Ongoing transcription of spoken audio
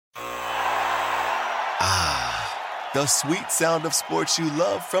The sweet sound of sports you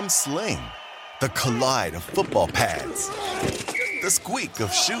love from Sling. The collide of football pads. The squeak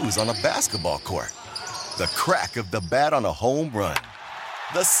of shoes on a basketball court. The crack of the bat on a home run.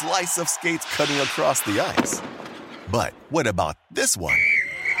 The slice of skates cutting across the ice. But what about this one?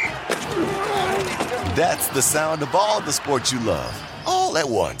 That's the sound of all the sports you love, all at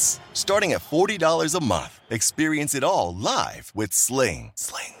once. Starting at $40 a month. Experience it all live with Sling.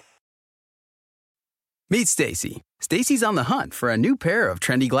 Meet Stacy. Stacy's on the hunt for a new pair of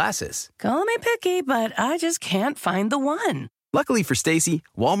trendy glasses. Call me picky, but I just can't find the one. Luckily for Stacy,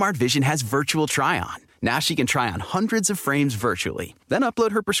 Walmart Vision has virtual try-on. Now she can try on hundreds of frames virtually, then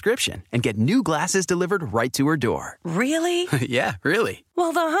upload her prescription and get new glasses delivered right to her door. Really? Yeah, really.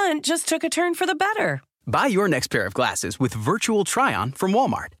 Well, the hunt just took a turn for the better. Buy your next pair of glasses with virtual try-on from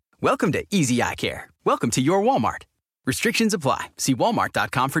Walmart. Welcome to Easy Eye Care. Welcome to your Walmart. Restrictions apply. See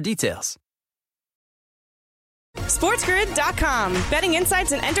walmart.com for details. SportsGrid.com. Betting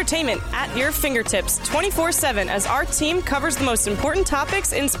insights and entertainment at your fingertips 24/7 as our team covers the most important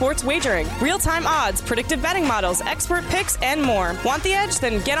topics in sports wagering. Real-time odds, predictive betting models, expert picks, and more. Want the edge?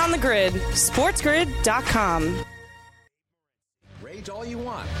 Then get on the grid. SportsGrid.com. Rage all you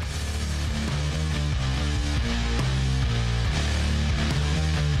want.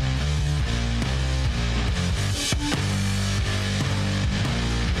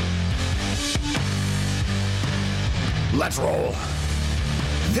 Let's roll.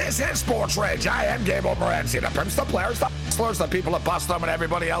 This is Sports Rage. I am Gable Morency, the pimps, the players, the hustlers, the people that bust them, and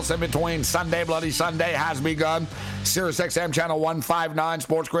everybody else in between. Sunday, Bloody Sunday has begun. Sirius XM Channel 159,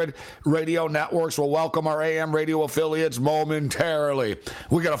 Sports Grid Radio Networks will welcome our AM radio affiliates momentarily.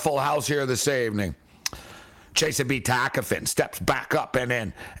 We got a full house here this evening. Jason B. Takafin steps back up and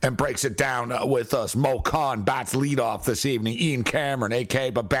in and breaks it down with us. Mo Khan bats leadoff this evening. Ian Cameron, a.k.a.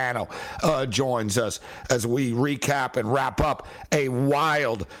 Babano, joins us as we recap and wrap up a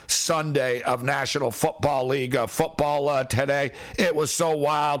wild Sunday of National Football League football today. It was so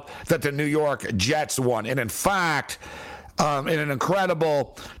wild that the New York Jets won. And in fact, in an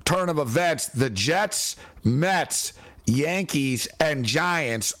incredible turn of events, the Jets, Mets, Yankees, and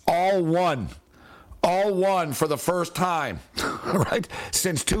Giants all won for the first time, right,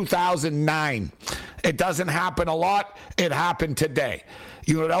 since 2009. It doesn't happen a lot. It happened today.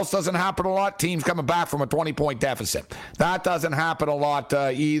 You know what else doesn't happen a lot? Teams coming back from a 20-point deficit. That doesn't happen a lot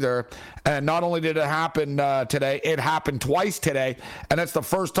either. And not only did it happen today, it happened twice today. And it's the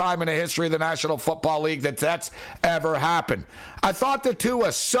first time in the history of the National Football League that's ever happened. I thought the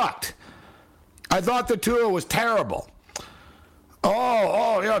Tua sucked. I thought the Tua was terrible.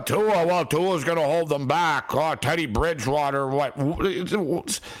 Yeah, Tua. Well, Tua's going to hold them back. Oh, Teddy Bridgewater. What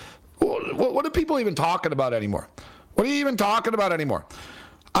are people even talking about anymore? What are you even talking about anymore?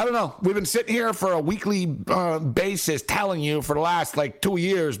 I don't know. We've been sitting here for a weekly basis telling you for the last, 2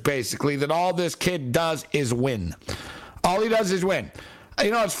 years, basically, that all this kid does is win. All he does is win.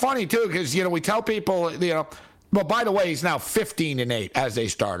 It's funny, too, because, we tell people, well, by the way, he's now 15-8 as a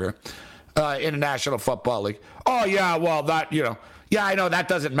starter in the National Football League. Oh, yeah, well, yeah, I know that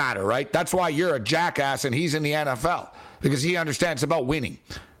doesn't matter, right? That's why you're a jackass and he's in the NFL, because he understands about winning.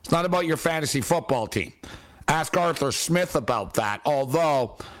 It's not about your fantasy football team. Ask Arthur Smith about that,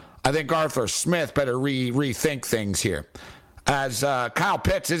 although I think Arthur Smith better rethink things here, as Kyle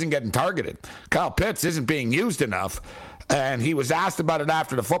Pitts isn't getting targeted. Kyle Pitts isn't being used enough, and he was asked about it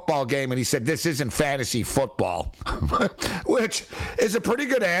after the football game, and he said, this isn't fantasy football, which is a pretty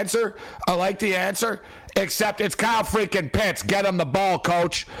good answer. I like the answer. Except it's Kyle freaking Pitts. Get him the ball,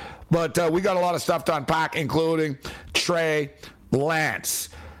 coach. But we got a lot of stuff to unpack, including Trey Lance.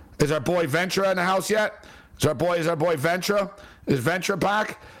 Is our boy Ventura in the house yet? Is our boy Ventura? Is Ventura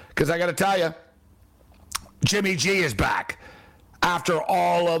back? Because I got to tell you, Jimmy G is back. After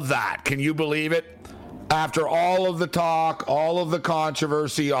all of that, can you believe it? After all of the talk, all of the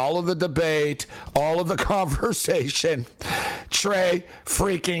controversy, all of the debate, all of the conversation, Trey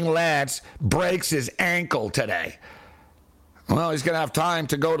freaking Lance breaks his ankle today. Well, he's going to have time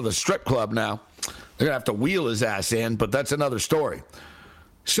to go to the strip club now. They're going to have to wheel his ass in, but that's another story.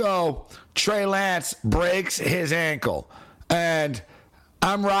 So, Trey Lance breaks his ankle, and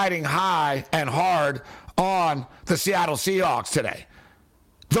I'm riding high and hard on the Seattle Seahawks today.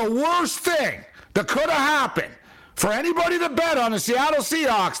 The worst thing that could have happened for anybody to bet on the Seattle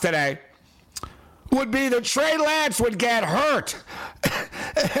Seahawks today would be that Trey Lance would get hurt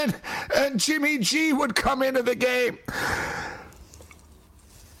and Jimmy G would come into the game.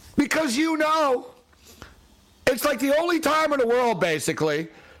 Because it's like the only time in the world, basically,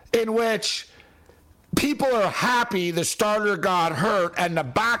 in which people are happy the starter got hurt and the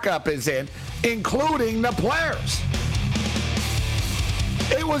backup is in, including the players.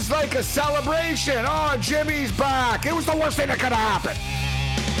 It was like a celebration. Oh, Jimmy's back. It was the worst thing that could have happened.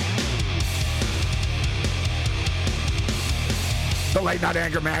 The late night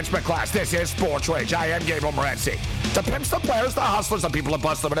anger management class. This is Sports Rage. I am Gabriel Morency. The pimps, the players, the hustlers, the people that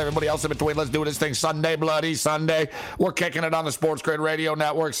bust them, and everybody else in between. Let's do this thing Sunday, bloody Sunday. We're kicking it on the Sports Grid Radio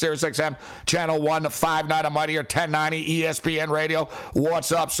Network, Sirius XM, Channel 159, a mightier 1090, ESPN Radio.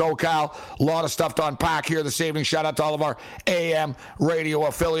 What's up, SoCal? A lot of stuff to unpack here this evening. Shout out to all of our AM radio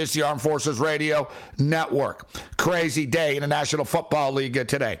affiliates, the Armed Forces Radio Network. Crazy day in the National Football League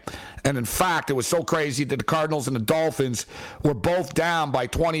today. And in fact, it was so crazy that the Cardinals and the Dolphins were both down by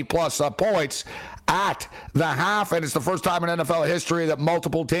 20-plus points at the half. And it's the first time in NFL history that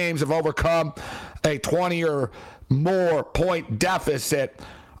multiple teams have overcome a 20 or more point deficit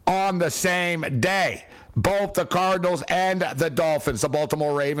on the same day. Both the Cardinals and the Dolphins. The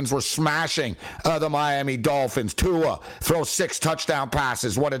Baltimore Ravens were smashing the Miami Dolphins. Tua throws 6 touchdown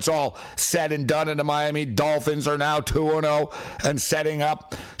passes. When it's all said and done, and the Miami Dolphins are now 2-0 and setting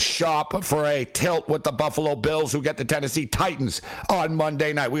up shop for a tilt with the Buffalo Bills, who get the Tennessee Titans on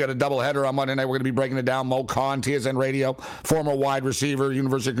Monday night. We got a doubleheader on Monday night. We're going to be breaking it down. Mo Khan, TSN Radio, former wide receiver,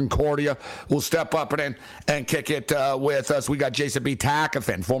 University of Concordia, will step up and kick it with us. We got Jason B.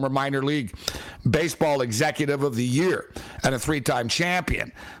 Takafin, former minor league baseball executive of the year and a 3-time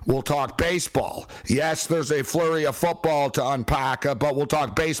champion. We'll talk baseball. Yes, there's a flurry of football to unpack, but we'll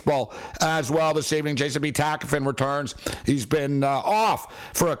talk baseball as well this evening. Jason B. Takafin returns. He's been off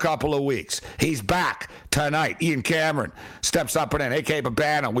for a couple of weeks. He's back tonight. Ian Cameron steps up and in. A.K.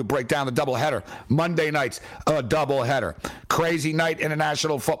 Babana. We break down the doubleheader. Monday night's a doubleheader. Crazy night in the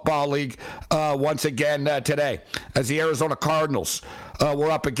National Football League once again today as the Arizona Cardinals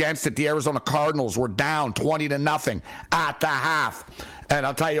were up against it. The Arizona Cardinals were down 20-0 at the half. And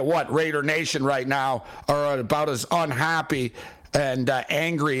I'll tell you what, Raider Nation right now are about as unhappy and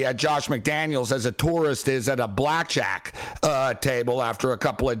angry at Josh McDaniels as a tourist is at a blackjack table after a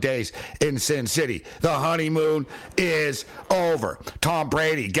couple of days in Sin City. The honeymoon is over. Tom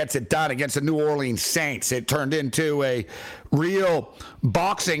Brady gets it done against the New Orleans Saints. It turned into a real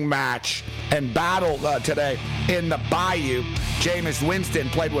boxing match and battle today in the Bayou. Jameis Winston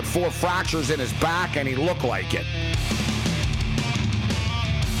played with 4 fractures in his back, and he looked like it.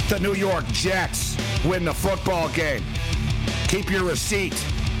 The New York Jets win the football game. Keep your receipt.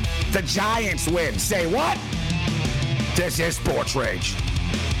 The Giants win. Say what? This is Sports Rage.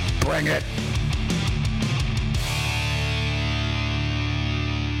 Bring it.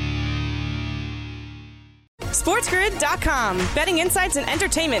 SportsGrid.com. Betting insights and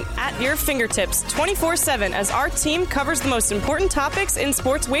entertainment at your fingertips 24/7 as our team covers the most important topics in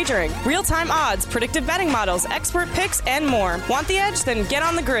sports wagering. Real-time odds, predictive betting models, expert picks, and more. Want the edge? Then get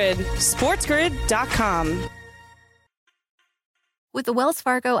on the grid. SportsGrid.com. With the Wells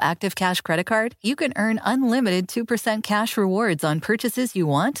Fargo Active Cash Credit Card, you can earn unlimited 2% cash rewards on purchases you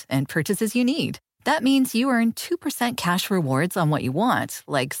want and purchases you need. That means you earn 2% cash rewards on what you want,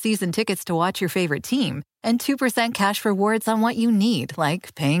 like season tickets to watch your favorite team, and 2% cash rewards on what you need,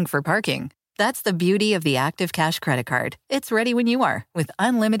 like paying for parking. That's the beauty of the Active Cash Credit Card. It's ready when you are, with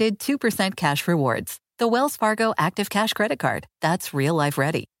unlimited 2% cash rewards. The Wells Fargo Active Cash Credit Card. That's real life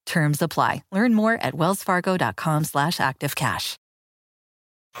ready. Terms apply. Learn more at wellsfargo.com/activecash.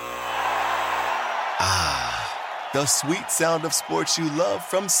 The sweet sound of sports you love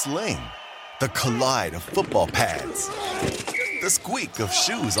from Sling. The collide of football pads. The squeak of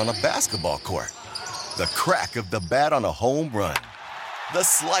shoes on a basketball court. The crack of the bat on a home run. The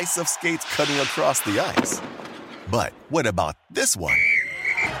slice of skates cutting across the ice. But what about this one?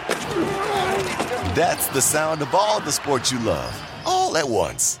 That's the sound of all the sports you love, all at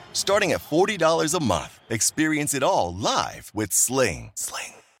once. Starting at $40 a month. Experience it all live with Sling.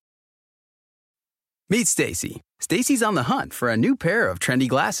 Meet Stacy. Stacy's on the hunt for a new pair of trendy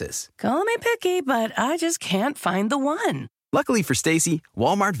glasses. Call me picky, but I just can't find the one. Luckily for Stacy,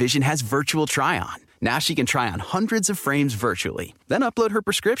 Walmart Vision has virtual try-on. Now she can try on hundreds of frames virtually, then upload her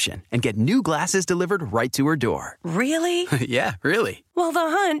prescription and get new glasses delivered right to her door. Really? Yeah, really. Well, the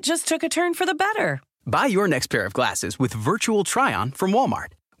hunt just took a turn for the better. Buy your next pair of glasses with virtual try-on from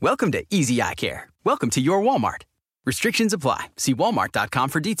Walmart. Welcome to Easy Eye Care. Welcome to your Walmart. Restrictions apply. See walmart.com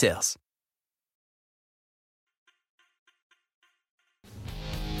for details.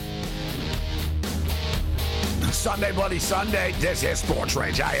 Sunday, bloody Sunday. This is Sports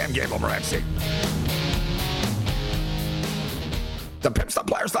Rage. I am Gabriel Morency. The pimps, the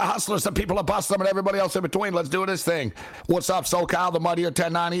players, the hustlers, the people that bust them, and everybody else in between. Let's do this thing. What's up, SoCal, the Muddier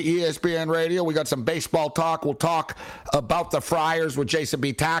 1090 ESPN Radio. We got some baseball talk. We'll talk about the Friars with Jason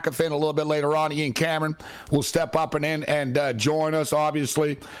B. Takafin a little bit later on. Ian Cameron will step up and join us.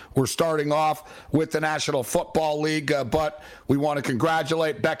 Obviously, we're starting off with the National Football League, but we want to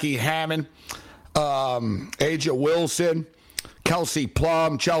congratulate Becky Hammon, Aja Wilson, Kelsey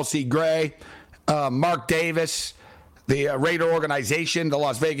Plum, Chelsea Gray, Mark Davis, the Raider organization, the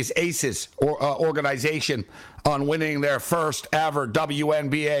Las Vegas Aces organization, on winning their first ever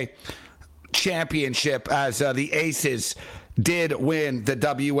WNBA championship, as the Aces did win the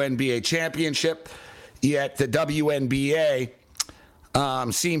WNBA championship. Yet the WNBA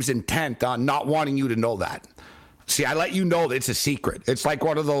seems intent on not wanting you to know that. See, I let you know that it's a secret. It's like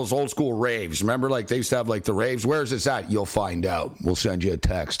one of those old school raves. Remember, like they used to have like the raves. Where's this at? You'll find out. We'll send you a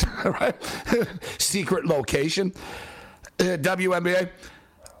text. Right? Secret location. WNBA.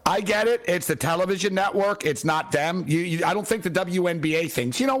 I get it. It's the television network. It's not them. I don't think the WNBA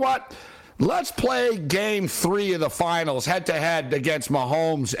thinks, you know what? Let's play game 3 of the finals head-to-head against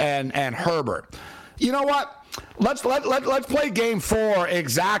Mahomes and Herbert. You know what? Let's play game 4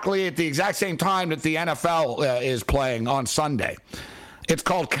 exactly at the exact same time that the NFL is playing on Sunday. It's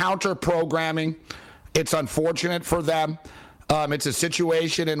called counter-programming. It's unfortunate for them. It's a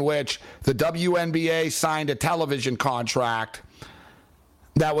situation in which the WNBA signed a television contract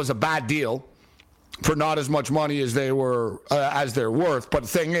that was a bad deal for not as much money as they were as they're worth. But the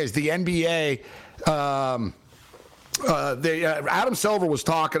thing is, the NBA, Adam Silver was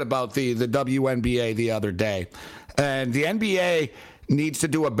talking about the WNBA the other day, and the NBA needs to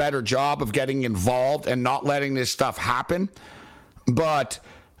do a better job of getting involved and not letting this stuff happen. But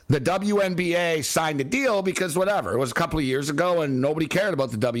the WNBA signed a deal because whatever, it was a couple of years ago and nobody cared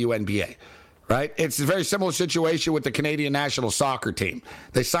about the WNBA, right? It's a very similar situation with the Canadian national soccer team.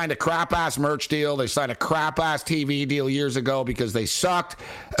 They signed a crap-ass merch deal. They signed a crap-ass TV deal years ago because they sucked,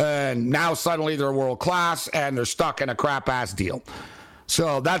 and now suddenly they're world-class and they're stuck in a crap-ass deal.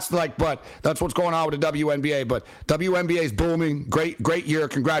 So that's what's going on with the WNBA. But WNBA is booming. Great year.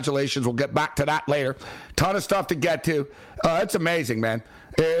 Congratulations. We'll get back to that later. Ton of stuff to get to. It's amazing, man.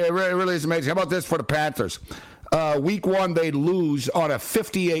 It really is amazing. How about this for the Panthers? Week 1, they lose on a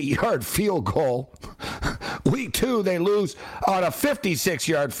 58-yard field goal. Week 2, they lose on a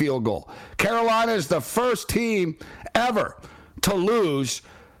 56-yard field goal. Carolina is the first team ever to lose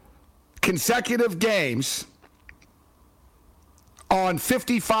consecutive games on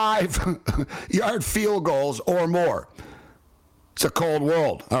 55-yard field goals or more. It's a cold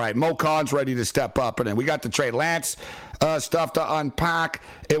world. All right, Mo Khan's ready to step up. And then we got the Trey Lance stuff to unpack.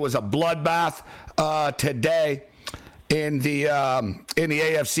 It was a bloodbath today in the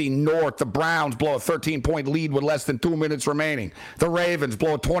AFC North. The Browns blow a 13-point lead with less than 2 minutes remaining. The Ravens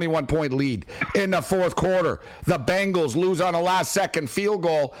blow a 21-point lead in the fourth quarter. The Bengals lose on a last-second field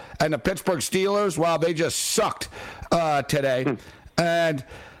goal. And the Pittsburgh Steelers, well, they just sucked today. And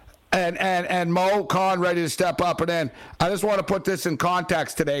Mo Khan ready to step up. And then I just want to put this in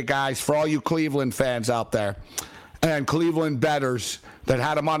context today, guys, for all you Cleveland fans out there and Cleveland bettors that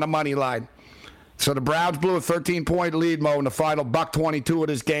had them on the money line. So the Browns blew a 13-point lead, Mo, in the final $1.22 of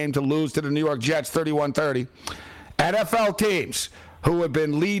this game to lose to the New York Jets 31-30. NFL teams who have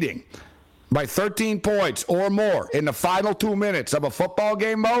been leading by 13 points or more in the final 2 minutes of a football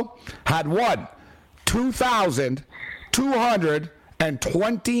game, Mo, had won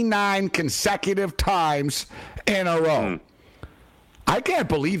 2,229 consecutive times in a row. I can't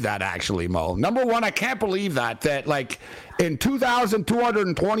believe that, actually, Mo. Number one, I can't believe that like in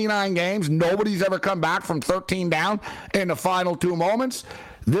 2,229 games, nobody's ever come back from 13 down in the final 2 moments.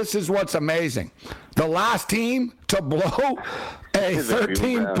 This is what's amazing. The last team to blow a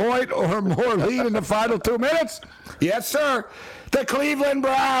 13-point or more lead in the final 2 minutes, yes, sir, the Cleveland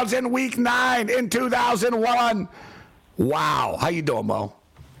Browns in Week 9 in 2001. Wow. How you doing, Mo?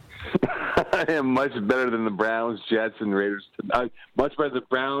 I am much better than the Browns, Jets, and Raiders tonight. Much better than the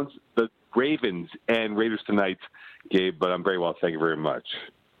Browns, the Ravens, and Raiders tonight, Gabe, but I'm very well. Thank you very much.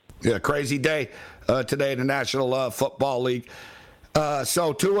 Yeah, crazy day today in the National Football League.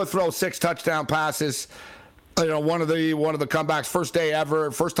 So Tua throws 6 touchdown passes. You know, one of the comebacks, first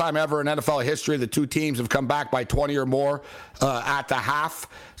time ever in NFL history, the 2 teams have come back by 20 or more at the half.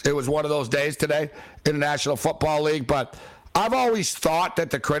 It was one of those days today in the National Football League, but I've always thought that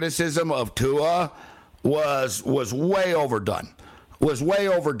the criticism of Tua was way overdone.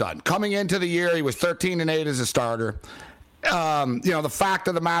 Coming into the year, he was 13-8 as a starter. The fact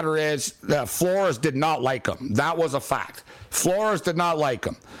of the matter is that Flores did not like him. That was a fact. Flores did not like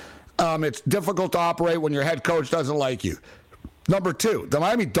him. It's difficult to operate when your head coach doesn't like you. Number two, the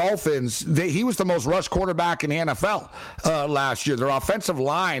Miami Dolphins, he was the most rushed quarterback in the NFL last year. Their offensive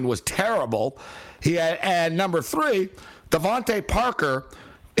line was terrible. And number three, Devontae Parker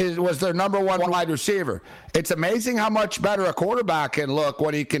was their number one wide receiver. It's amazing how much better a quarterback can look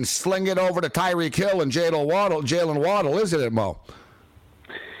when he can sling it over to Tyreek Hill and Jalen Waddle, isn't it, Mo?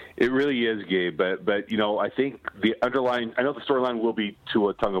 It really is, Gabe. But you know, I think the storyline will be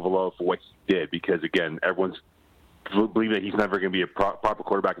Tua Tagovailoa for what he did, because again, everyone's believing that he's never going to be a proper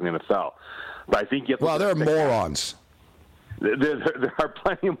quarterback in the NFL. But I think there are morons. There are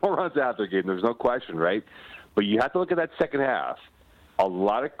plenty of morons out there, Gabe. There's no question, right? But you have to look at that second half. A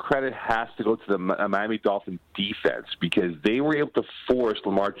lot of credit has to go to the Miami Dolphins defense, because they were able to force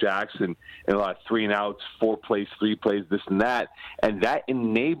Lamar Jackson in a lot of 3-and-outs, 4 plays, 3 plays, this and that. And that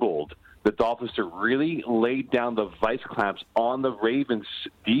enabled the Dolphins to really lay down the vice clamps on the Ravens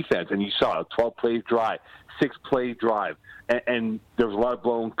defense. And you saw a 12-play drive, 6-play drive. And there was a lot of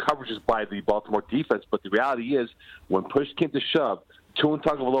blown coverages by the Baltimore defense. But the reality is, when push came to shove, Tua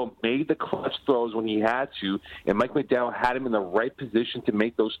Tagovailoa made the clutch throws when he had to, and Mike McDowell had him in the right position to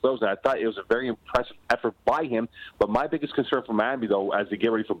make those throws. And I thought it was a very impressive effort by him. But my biggest concern for Miami, though, as they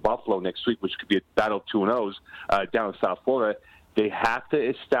get ready for Buffalo next week, which could be a battle of 2-0s down in South Florida, they have to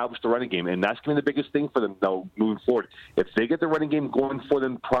establish the running game, and that's going to be the biggest thing for them, though, moving forward. If they get the running game going for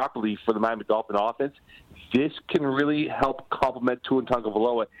them properly for the Miami Dolphin offense, this can really help complement Tua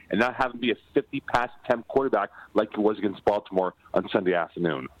Tagovailoa and not have him be a 50-pass attempt quarterback like it was against Baltimore on Sunday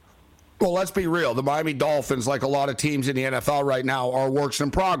afternoon. Well, let's be real. The Miami Dolphins, like a lot of teams in the NFL right now, are works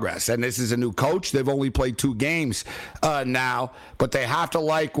in progress. And this is a new coach. They've only played 2 games now, but they have to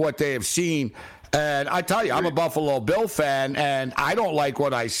like what they have seen. And I tell you, I'm a Buffalo Bill fan, and I don't like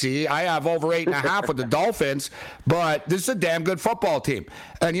what I see. I have over 8.5 with the Dolphins, but this is a damn good football team.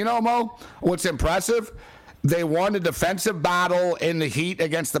 And you know, Mo, what's impressive? They won a defensive battle in the heat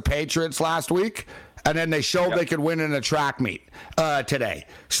against the Patriots last week, and then they showed they could win in a track meet today.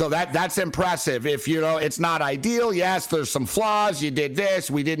 So that's impressive. If, you know, it's not ideal. Yes, there's some flaws. You did this.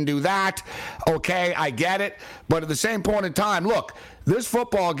 We didn't do that. Okay, I get it. But at the same point in time, look, this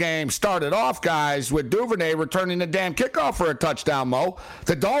football game started off, guys, with Duvernay returning the damn kickoff for a touchdown, Mo.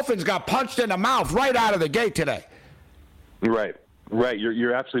 The Dolphins got punched in the mouth right out of the gate today. Right.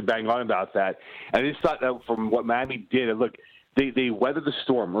 You're absolutely bang on about that. And I just thought that from what Miami did, and look, they weathered the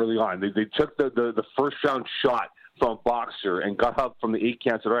storm early on. They took the first-round shot from a boxer and got up from the 8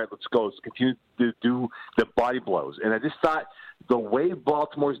 count and said, all right, let's go. Let's continue to do the body blows. And I just thought the way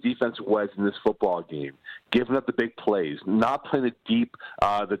Baltimore's defense was in this football game, giving up the big plays, not playing the deep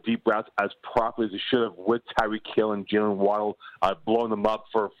routes as properly as they should have with Tyreek Hill and Jalen Waddle, blowing them up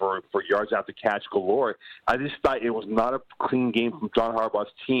for yards after catch galore. I just thought it was not a clean game from John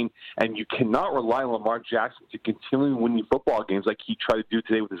Harbaugh's team, and you cannot rely on Lamar Jackson to continue winning football games like he tried to do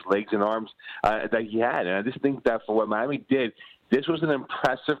today with his legs and arms that he had. And I just think that for what Miami did, this was an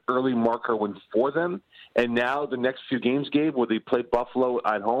impressive early marker win for them. And now the next few games, Gabe, where they play Buffalo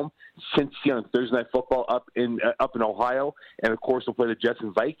at home, Cincy on Thursday Night Football up in Ohio, and, of course, they'll play the Jets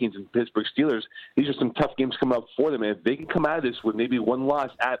and Vikings and Pittsburgh Steelers. These are some tough games coming up for them. And if they can come out of this with maybe one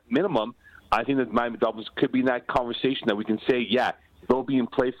loss at minimum, I think that the Miami Dolphins could be in that conversation that we can say, yeah, they'll be in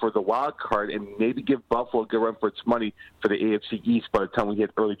play for the wild card and maybe give Buffalo a good run for its money for the AFC East by the time we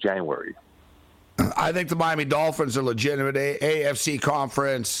hit early January. I think the Miami Dolphins are legitimate AFC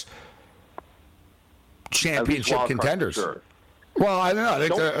conference championship contenders. Sure. Well, I don't know. I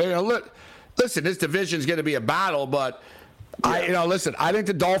think listen, this division is going to be a battle, but I think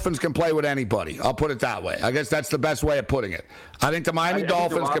the Dolphins can play with anybody. I'll put it that way. I guess that's the best way of putting it. I think the Miami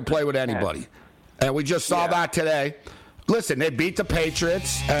Dolphins can play with anybody, and we just saw that today. Listen, they beat the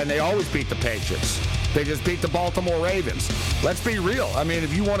Patriots, and they always beat the Patriots. They just beat the Baltimore Ravens. Let's be real. I mean,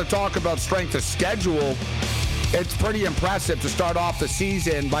 if you want to talk about strength of schedule, it's pretty impressive to start off the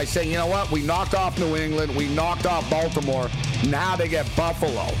season by saying, you know what, we knocked off New England, we knocked off Baltimore, now they get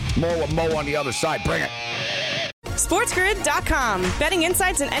Buffalo. More with Mo on the other side. Bring it. SportsGrid.com. Betting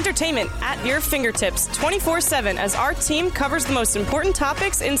insights and entertainment at your fingertips 24/7 as our team covers the most important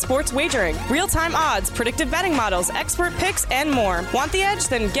topics in sports wagering. Real-time odds, predictive betting models, expert picks, and more. Want the edge?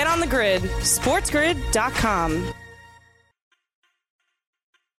 Then get on the grid. SportsGrid.com.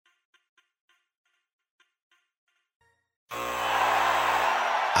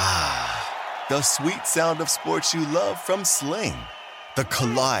 The sweet sound of sports you love from Sling. The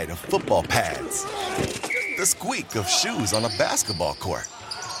collide of football pads. The squeak of shoes on a basketball court.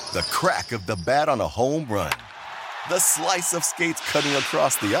 The crack of the bat on a home run. The slice of skates cutting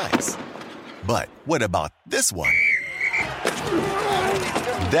across the ice. But what about this one?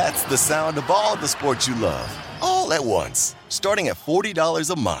 That's the sound of all the sports you love, all all at once. Starting at $40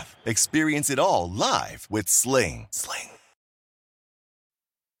 a month. Experience it all live with Sling.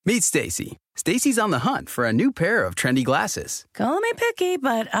 Meet Stacy. Stacy's on the hunt for a new pair of trendy glasses. Call me picky,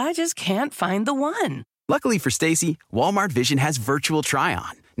 but I just can't find the one. Luckily for Stacy, Walmart Vision has virtual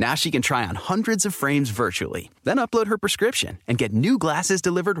try-on. Now she can try on hundreds of frames virtually, then upload her prescription and get new glasses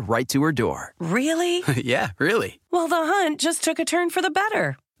delivered right to her door. Really? Yeah, really. Well, the hunt just took a turn for the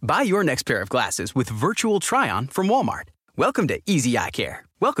better. Buy your next pair of glasses with virtual try-on from Walmart. Welcome to Easy Eye Care.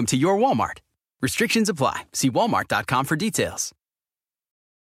 Welcome to your Walmart. Restrictions apply. See walmart.com for details.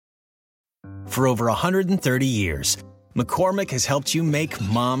 For over 130 years, McCormick has helped you make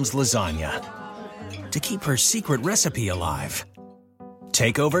Mom's lasagna to keep her secret recipe alive.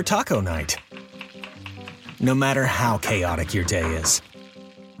 Take over taco night, no matter how chaotic your day is.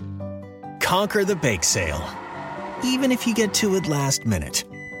 Conquer the bake sale, even if you get to it last minute.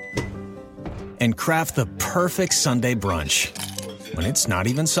 And craft the perfect Sunday brunch when it's not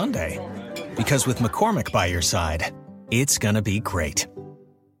even Sunday. Because with McCormick by your side, it's gonna be great.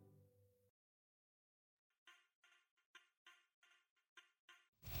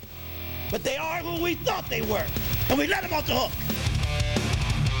 But they are who we thought they were, and we let them off the hook.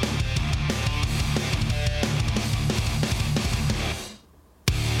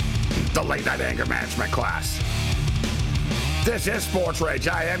 The late night anger management class. This is Sports Rage.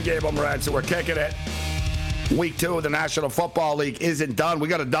 I am Gable Moretz, so we're kicking it. Week 2 of the National Football League isn't done. We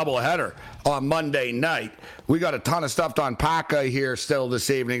got a doubleheader on Monday night. We got a ton of stuff to unpack here still this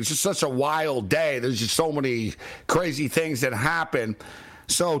evening. It's just such a wild day. There's just so many crazy things that happen.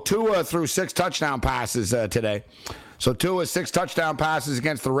 So Tua threw 6 touchdown passes today. So Tua's 6 touchdown passes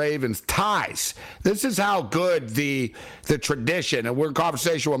against the Ravens ties. This is how good the tradition, and we're in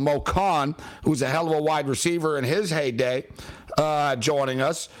conversation with Mo Khan, who's a hell of a wide receiver in his heyday, joining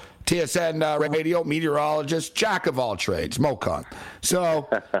us. TSN radio meteorologist, jack of all trades, Mo Khan. So,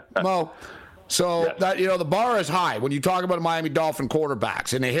 Mo, that, the bar is high when you talk about Miami Dolphin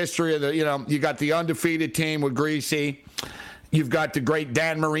quarterbacks. In the history of you got the undefeated team with Greasy. You've got the great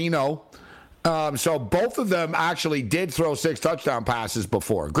Dan Marino. So both of them actually did throw 6 touchdown passes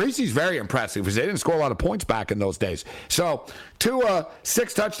before. Greasy's very impressive because they didn't score a lot of points back in those days. So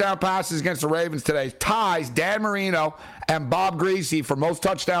 6 touchdown passes against the Ravens today ties Dan Marino and Bob Greasy for most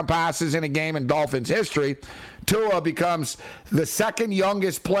touchdown passes in a game in Dolphins history. Tua becomes the second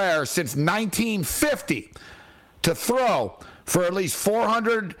youngest player since 1950 to throw for at least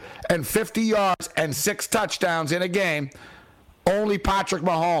 450 yards and 6 touchdowns in a game. Only Patrick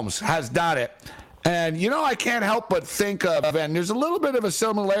Mahomes has done it. And, I can't help but think of, and there's a little bit of a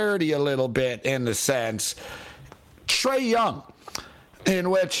similarity in the sense, Trae Young, in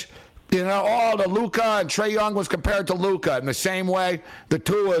which, the Luka and Trae Young was compared to Luka in the same way the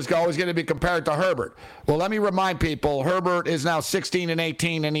Tua is always going to be compared to Herbert. Well, let me remind people, Herbert is now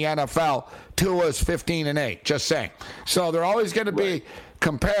 16-18 in the NFL. Tua is 15-8, just saying. So they're always going to be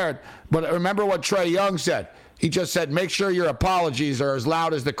compared. But remember what Trae Young said. He just said, make sure your apologies are as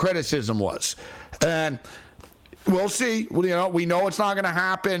loud as the criticism was. And we'll see. We know it's not going to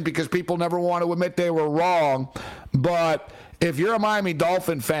happen because people never want to admit they were wrong. But if you're a Miami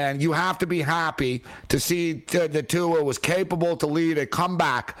Dolphin fan, you have to be happy to see that Tua was capable to lead a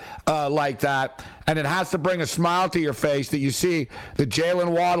comeback like that. And it has to bring a smile to your face that you see that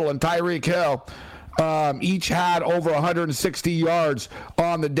Jalen Waddle and Tyreek Hill each had over 160 yards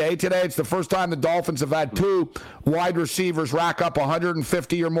on the day today. It's the first time the Dolphins have had 2 wide receivers rack up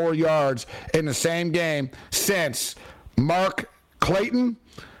 150 or more yards in the same game since Mark Clayton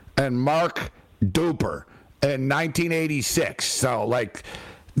and Mark Duper in 1986. So,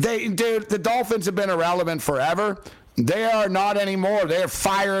 the Dolphins have been irrelevant forever. They are not anymore. They're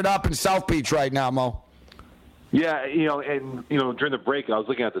fired up in South Beach right now, Mo. Yeah, during the break, I was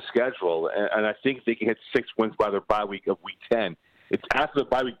looking at the schedule, and I think they can hit 6 wins by their bye week of Week 10. It's after the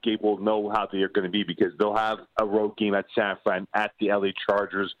bye week, Gabe will know how they're going to be because they'll have a road game at San Fran, at the LA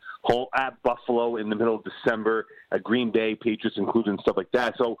Chargers, home at Buffalo in the middle of December, at Green Bay, Patriots included, and stuff like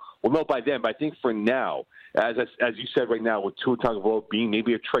that. So we'll know by then. But I think for now, as you said right now, with Tua Tagovailoa being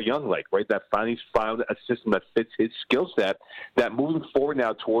maybe a Trae Young-like, right, that finally found a system that fits his skill set, that moving forward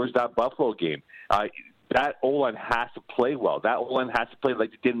now towards that Buffalo game, that O-line has to play well. That O-line has to play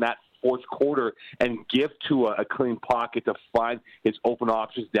like they did in that fourth quarter and give to a clean pocket to find his open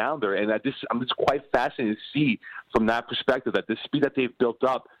options down there. And I'm just quite fascinated to see from that perspective that the speed that they've built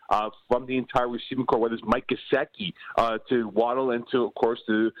up from the entire receiving corps, whether it's Mike Gesicki to Waddle and to, of course,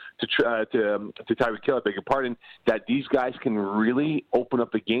 to Tyreek Hill, I beg your pardon, that these guys can really open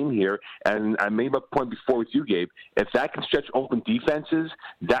up the game here. And I made my point before with you, Gabe. If that can stretch open defenses,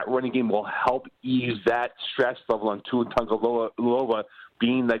 that running game will help ease that stress level on Tua Tagovailoa,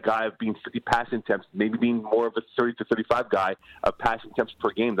 being that guy of being 50 passing attempts, maybe being more of a 30 to 35 guy of passing attempts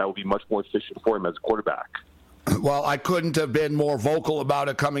per game. That would be much more efficient for him as a quarterback. Well, I couldn't have been more vocal about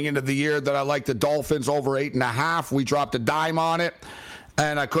it coming into the year that I like the Dolphins over 8.5. We dropped a dime on it,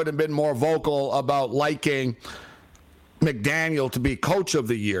 and I couldn't have been more vocal about liking McDaniel to be coach of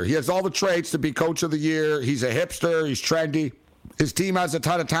the year. He has all the traits to be coach of the year. He's a hipster. He's trendy. His team has a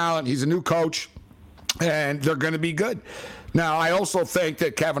ton of talent. He's a new coach, and they're going to be good. Now, I also think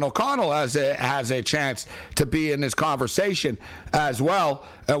that Kevin O'Connell has a chance to be in this conversation as well.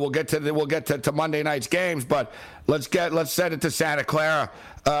 And we'll get to Monday night's games, but let's send it to Santa Clara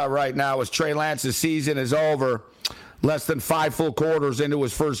right now as Trey Lance's season is over. Less than 5 full quarters into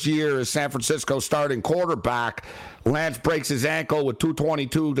his first year as San Francisco starting quarterback. Lance breaks his ankle with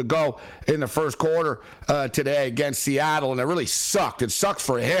 2:22 to go in the first quarter today against Seattle, and it really sucked. It sucked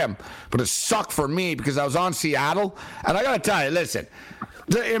for him, but it sucked for me because I was on Seattle, and I got to tell you, listen,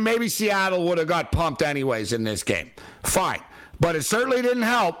 maybe Seattle would have got pumped anyways in this game. Fine. But it certainly didn't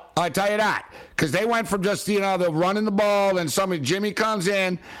help, I tell you that, because they went from just, they're running the ball, and Jimmy comes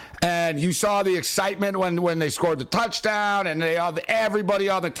in, and you saw the excitement when they scored the touchdown, and everybody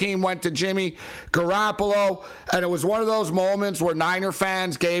on the team went to Jimmy Garoppolo, and it was one of those moments where Niner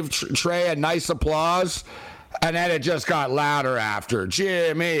fans gave Trey a nice applause, and then it just got louder after.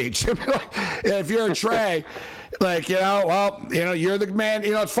 Jimmy, if you're a Trey... you're the man.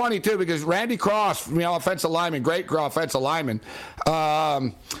 It's funny, too, because Randy Cross, offensive lineman, great offensive lineman,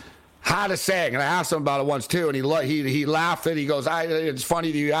 had a saying, and I asked him about it once, too, and he laughed and he goes, it's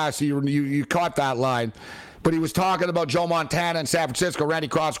funny that you asked, you caught that line. But he was talking about Joe Montana in San Francisco. Randy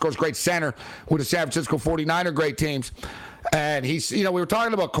Cross, of course, great center with the San Francisco 49er, great teams. And he's, we were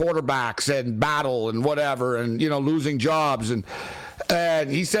talking about quarterbacks and battle and whatever and, losing jobs.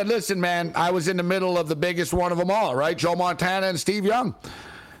 And he said, listen, man, I was in the middle of the biggest one of them all, right? Joe Montana and Steve Young.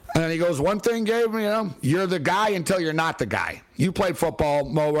 And he goes, one thing, Gabe, you're the guy until you're not the guy. You played football,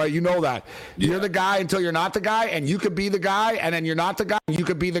 Mo, right? You know that. You're the guy until you're not the guy, and you could be the guy, and then you're not the guy, and you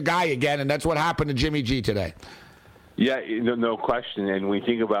could be the guy again. And that's what happened to Jimmy G today. Yeah, no question. And when you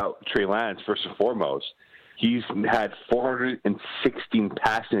think about Trey Lance, first and foremost, he's had 416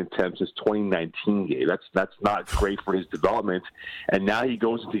 passing attempts since 2019, Gabe. That's not great for his development. And now he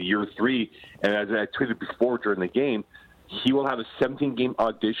goes into year 3, and as I tweeted before during the game, he will have a 17-game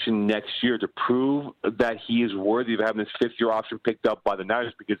audition next year to prove that he is worthy of having his 5th-year option picked up by the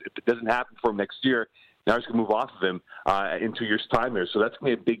Niners, because if it doesn't happen for him next year, Niners can move off of him in 2 years' time there. So that's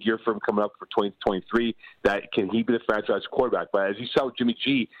going to be a big year for him coming up for 2023. That can he be the franchise quarterback? But as you saw with Jimmy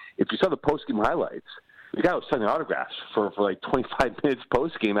G, if you saw the post-game highlights, the guy was signing autographs for like 25 minutes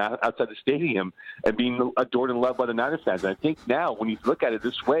post-game outside the stadium and being adored and loved by the Niners fans. And I think now, when you look at it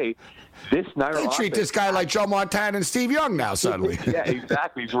this way, this Niners offense... They treat this guy like Joe Montana and Steve Young now, suddenly. Yeah,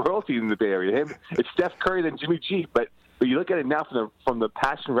 exactly. He's royalty in the Bay Area. It's Steph Curry than Jimmy G. But you look at it now from the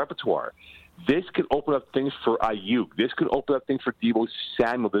passing repertoire. This could open up things for Ayuk. This could open up things for Deebo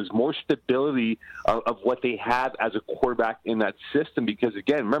Samuel. There's more stability of what they have as a quarterback in that system because,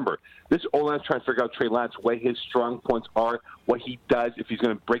 again, remember, this O-line is trying to figure out Trey Lance, what his strong points are, what he does, if he's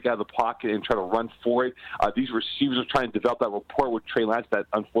going to break out of the pocket and try to run for it. These receivers are trying to develop that rapport with Trey Lance that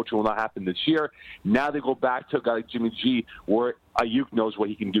unfortunately will not happen this year. Now they go back to a guy like Jimmy G where Ayuk knows what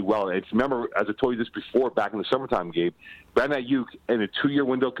he can do well. And remember, as I told you this before, back in the summertime, Gabe, Brandon Ayuk in a 2-year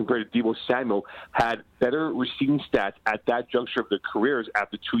window compared to Deebo Samuel had better receiving stats at that juncture of their careers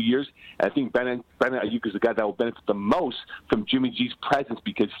after 2 years. And I think Brandon Ayuk is the guy that will benefit the most from Jimmy G's presence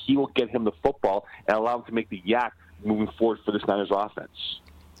because he will get him the football and allow him to make the yak moving forward for this Niners offense.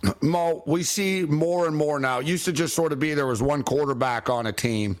 Mo, we see more and more now. It used to just sort of be there was one quarterback on a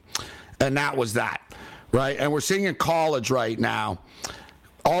team, and that was that, right? And we're seeing in college right now,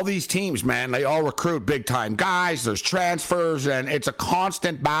 all these teams, man, they all recruit big-time guys. There's transfers, and it's a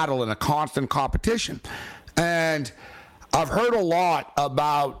constant battle and a constant competition. And I've heard a lot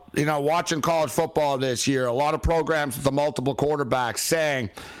about, watching college football this year, a lot of programs with the multiple quarterbacks saying,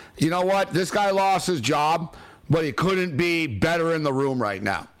 you know what, this guy lost his job, but he couldn't be better in the room right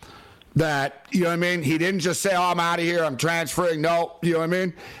now. That, He didn't just say, I'm out of here, I'm transferring. No,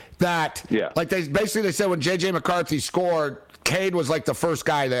 that, like they said when J.J. McCarthy scored, Cade was like the first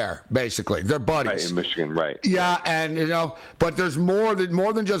guy there, basically. They're buddies. Right, in Michigan, right. Yeah, and, but there's more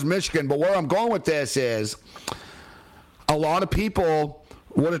than just Michigan. But where I'm going with this is a lot of people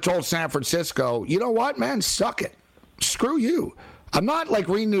would have told San Francisco, you know what, man, suck it. Screw you. I'm not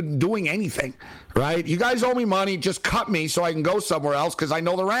doing anything, right? You guys owe me money. Just cut me so I can go somewhere else because I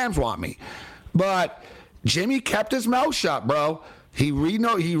know the Rams want me. But Jimmy kept his mouth shut, bro. He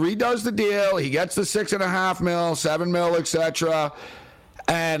redoes the deal. He gets the $6.5 million, $7 million, etc.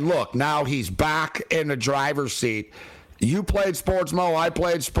 And look, now he's back in the driver's seat. You played sports, Mo. I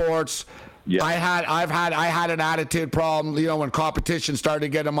played sports. Yeah. I had an attitude problem, when competition started to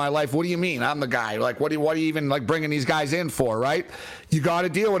get in my life. What do you mean? I'm the guy. What are you even bringing these guys in for, right? You got to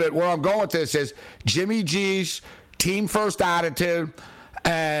deal with it. Where I'm going with this is Jimmy G's team first attitude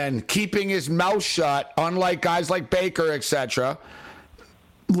and keeping his mouth shut, unlike guys like Baker, etc.,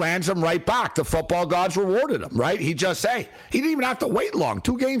 lands him right back. The football gods rewarded him, right? He didn't even have to wait long.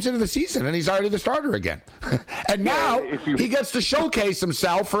 2 games into the season, and he's already the starter again. And now he gets to showcase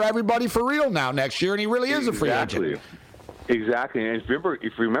himself for everybody for real now next year, and he really is a free agent. Exactly. And if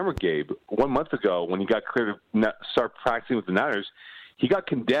you remember, Gabe, 1 month ago when he got cleared to start practicing with the Niners, he got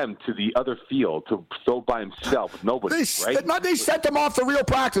condemned to the other field to throw by himself with nobody, right? They sent him off the real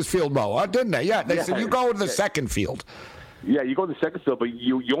practice field, Mo, didn't they? Yeah, they said, you go to the second field. Yeah, you go to the second field, but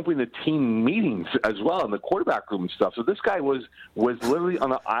you won't be in the team meetings as well in the quarterback room and stuff. So this guy was literally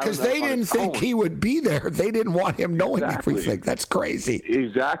on an island. Because they didn't think he would be there. They didn't want him knowing everything. That's crazy.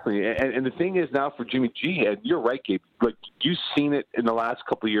 Exactly. And the thing is now for Jimmy G, and you're right, Gabe, you've seen it in the last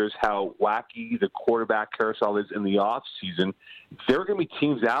couple of years how wacky the quarterback carousel is in the off season. There are going to be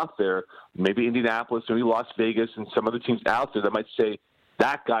teams out there, maybe Indianapolis, maybe Las Vegas, and some other teams out there that might say,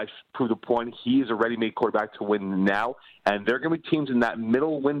 that guy proved a point. He is a ready-made quarterback to win now. And there are going to be teams in that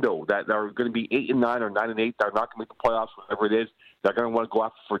middle window that are going to be 8-9 or 9-8 that are not going to make the playoffs, whatever it is. They're going to want to go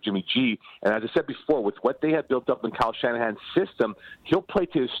after for Jimmy G. And as I said before, with what they have built up in Kyle Shanahan's system, he'll play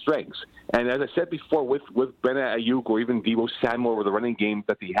to his strengths. And as I said before, with Brandon Ayuk or even Deebo Samuel or the running game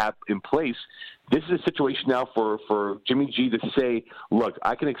that they have in place, this is a situation now for Jimmy G to say, look,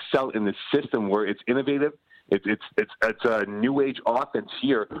 I can excel in this system where it's innovative. It's a new age offense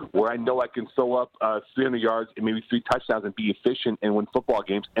here where I know I can throw up 300 yards and maybe 3 touchdowns and be efficient and win football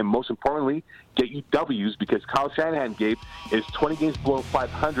games. And most importantly, get you W's because Kyle Shanahan, Gabe, is 20 games below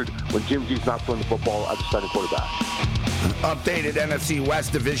 500 when Jimmy G's not throwing the football as a starting quarterback. Updated NFC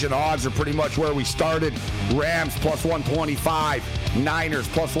West division odds are pretty much where we started. Rams plus 125, Niners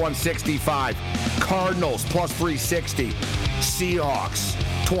plus 165, Cardinals plus 360, Seahawks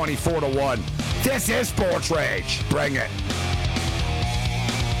 24-1. This is Sports Rage. Bring it.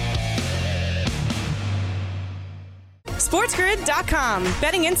 SportsGrid.com.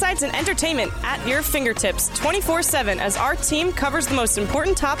 Betting insights and entertainment at your fingertips 24/7 as our team covers the most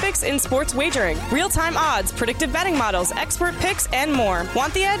important topics in sports wagering. Real-time odds, predictive betting models, expert picks, and more.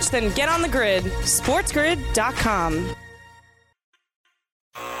 Want the edge? Then get on the grid. SportsGrid.com.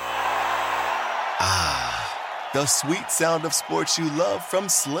 The sweet sound of sports you love from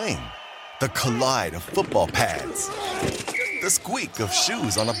Sling. The collide of football pads. The squeak of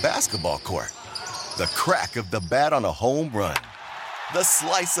shoes on a basketball court. The crack of the bat on a home run. The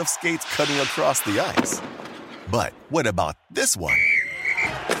slice of skates cutting across the ice. But what about this one?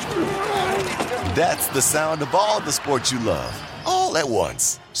 That's the sound of all the sports you love, all at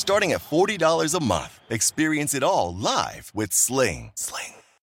once. Starting at $40 a month. Experience it all live with Sling.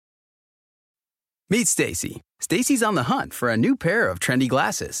 Meet Stacy. Stacy's on the hunt for a new pair of trendy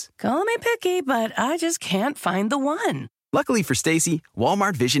glasses. Call me picky, but I just can't find the one. Luckily for Stacy,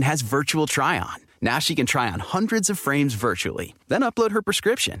 Walmart Vision has virtual try-on. Now she can try on hundreds of frames virtually, then upload her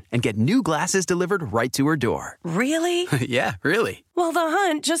prescription and get new glasses delivered right to her door. Really? Yeah, really. Well, the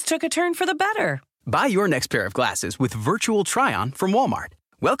hunt just took a turn for the better. Buy your next pair of glasses with virtual try-on from Walmart.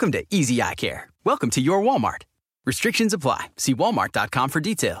 Welcome to Easy Eye Care. Welcome to your Walmart. Restrictions apply. See walmart.com for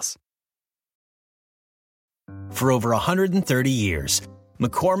details. For over 130 years,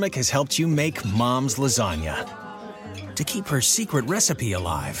 McCormick has helped you make Mom's lasagna to keep her secret recipe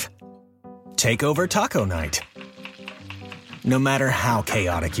alive. Take over taco night. No matter how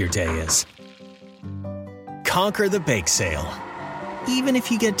chaotic your day is. Conquer the bake sale, even if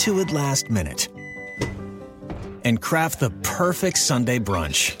you get to it last minute. And craft the perfect Sunday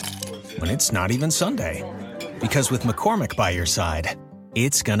brunch when it's not even Sunday. Because with McCormick by your side,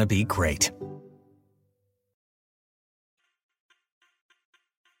 it's gonna be great.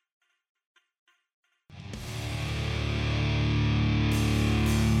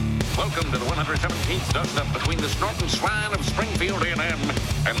 Welcome to the 117th dust-up between the Snorton Swine of Springfield A&M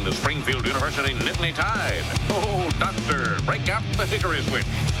and the Springfield University Nittany Tide. Oh, doctor, break out the hickory switch.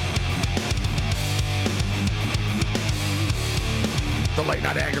 The late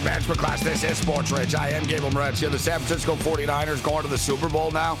night anger management class. This is Sports Rage. I am Gable Moretz. The San Francisco 49ers going to the Super Bowl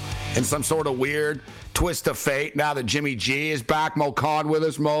now in some sort of weird twist of fate. Now that Jimmy G is back, Mo Khan with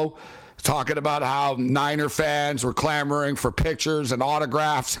us. Mo talking about how Niner fans were clamoring for pictures and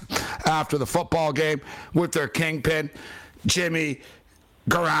autographs after the football game with their kingpin, Jimmy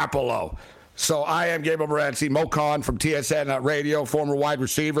Garoppolo. So I am Gable Moretz. Mo Khan from TSN Radio, former wide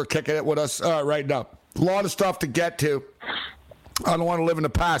receiver, kicking it with us right now. A lot of stuff to get to. I don't want to live in the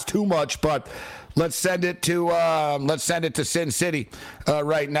past too much, but let's send it to Sin City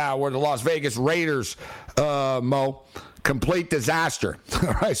right now, where the Las Vegas Raiders, Mo, complete disaster.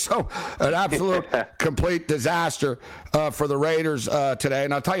 All right, so an absolute complete disaster for the Raiders today.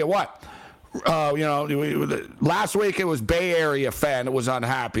 And I'll tell you what, last week it was Bay Area fan that was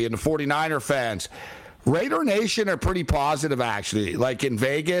unhappy, and the 49er fans. Raider Nation are pretty positive, actually. Like in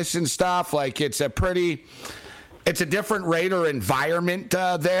Vegas and stuff, like it's a different Raider environment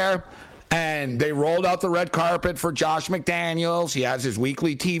there. And they rolled out the red carpet for Josh McDaniels. He has his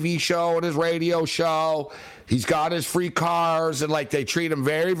weekly TV show and his radio show. He's got his free cars, and they treat him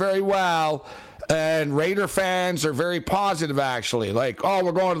very, very well. And Raider fans are very positive, actually. We're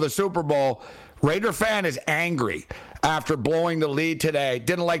going to the Super Bowl. Raider fan is angry after blowing the lead today.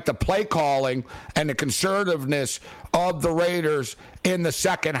 Didn't like the play calling and the conservativeness of the Raiders in the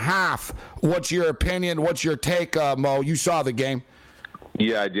second half. What's your opinion? What's your take, Mo? You saw the game.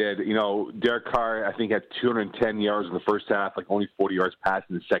 Yeah, I did. Derek Carr, I think, had 210 yards in the first half, only 40 yards passed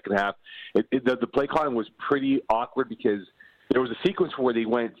in the second half. The play calling was pretty awkward because there was a sequence where they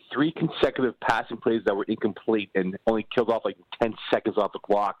went 3 consecutive passing plays that were incomplete and only killed off 10 seconds off the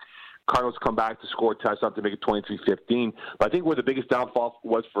clock. Cardinals come back to score a touchdown to make it 23-15. But I think where the biggest downfall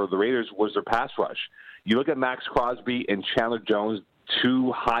was for the Raiders was their pass rush. You look at Max Crosby and Chandler Jones,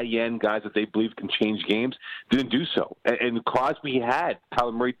 2 high-end guys that they believe can change games, didn't do so. And Crosby had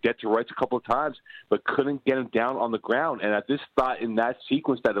Kyler Murray dead to rights a couple of times, but couldn't get him down on the ground. And I just thought in that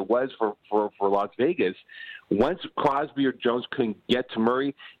sequence that it was for Las Vegas, once Crosby or Jones couldn't get to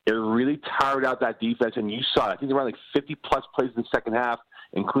Murray, it really tired out that defense. And you saw it. I think they ran 50-plus plays in the second half,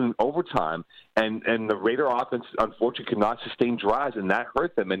 including overtime, and the Raider offense, unfortunately, could not sustain drives, and that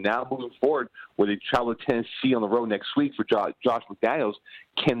hurt them. And now moving forward, where they travel to Tennessee on the road next week for Josh McDaniels,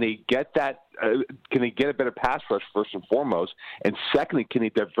 can they get that? Can they get a better pass rush first and foremost? And secondly, can they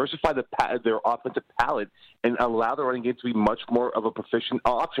diversify their offensive palette and allow the running game to be much more of a proficient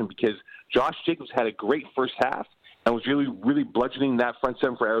option? Because Josh Jacobs had a great first half and was really, really bludgeoning that front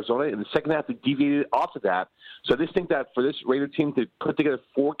seven for Arizona. In the second half, they deviated off of that. So I just think that for this Raider team to put together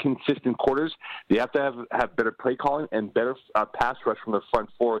 4 consistent quarters, they have to have better play calling and better pass rush from the front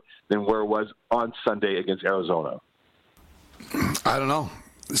 4 than where it was on Sunday against Arizona. I don't know.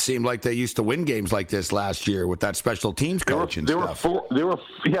 It seemed like they used to win games like this last year with that special teams coach and stuff. They were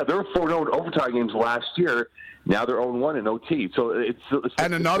 4-0 overtime games last year. Now they're 0-1 in OT. So it's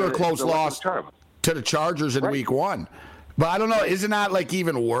another close loss to the Chargers in week 1. But I don't know, isn't that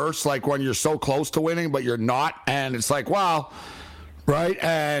even worse, when you're so close to winning but you're not, and it's wow, right?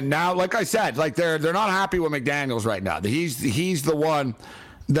 And now, like I said, they're not happy with McDaniels right now. He's the one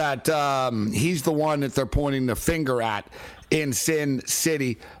that they're pointing the finger at in Sin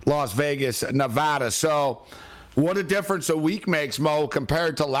City, Las Vegas, Nevada. So what a difference a week makes, Mo,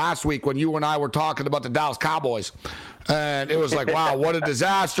 compared to last week when you and I were talking about the Dallas Cowboys. And it was wow, what a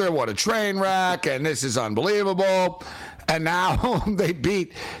disaster, what a train wreck, and this is unbelievable. And now they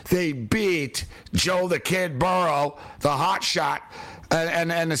beat Joe the Kid Burrow, the hot shot,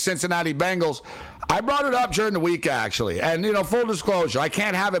 and the Cincinnati Bengals. I brought it up during the week, actually. And, full disclosure, I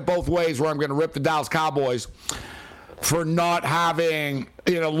can't have it both ways where I'm going to rip the Dallas Cowboys for not having,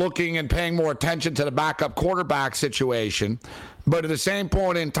 looking and paying more attention to the backup quarterback situation. But at the same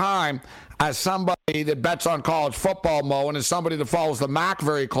point in time, as somebody that bets on college football, Mo, and as somebody that follows the MAC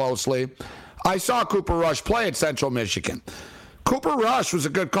very closely, I saw Cooper Rush play at Central Michigan. Cooper Rush was a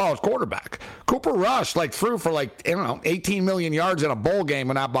good college quarterback. Cooper Rush, threw for 18 million yards in a bowl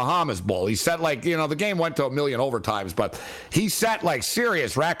game in that Bahamas Bowl. He set the game went to 1 million overtimes, but he set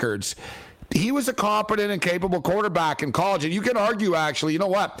serious records. He was a competent and capable quarterback in college. And you can argue, actually, you know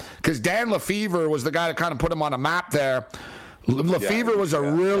what? Because Dan Lefevre was the guy that kind of put him on a map there. Lefevre was a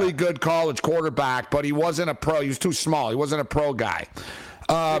really good college quarterback, but he wasn't a pro. He was too small. He wasn't a pro guy.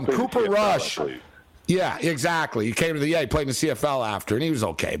 Cooper Rush. Yeah, exactly. He came to he played in the CFL after, and he was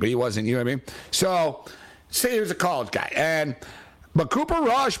okay, but he wasn't, you know what I mean? So, say he was a college guy. And But Cooper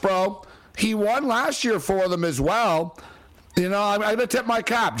Rush, bro, he won last year for them as well. You know, I'm going to tip my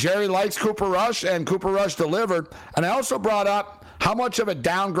cap. Jerry likes Cooper Rush, and Cooper Rush delivered. And I also brought up how much of a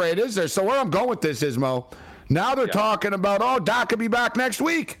downgrade is there. So where I'm going with this is, Mo, now they're talking about, Dak could be back next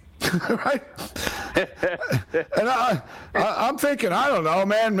week. Right? And I'm thinking, I don't know,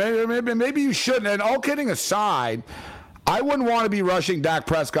 man, maybe you shouldn't. And all kidding aside, I wouldn't want to be rushing Dak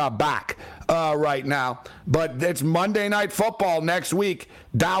Prescott back right now. But it's Monday Night Football next week.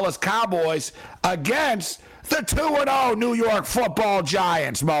 Dallas Cowboys against the 2-0 New York Football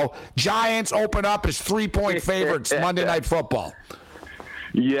Giants, Mo. Giants open up as 3-point favorites Monday Night Football.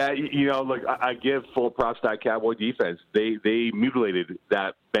 Yeah, you know, look, I give full props to that Cowboy defense. They mutilated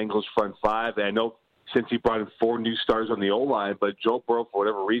that Bengals front five. And I know since he brought in 4 new stars on the O-line, but Joe Burrow, for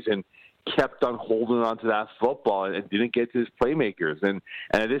whatever reason, kept on holding on to that football and didn't get to his playmakers. And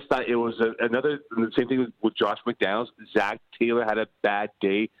I just thought it was the same thing with Josh McDaniels. Zach Taylor had a bad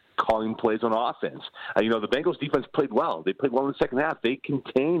day calling plays on offense. You know, the Bengals defense played well. They played well in the second half. They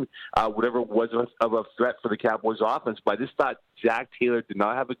contained whatever was of a threat for the Cowboys offense. But I just thought Zach Taylor did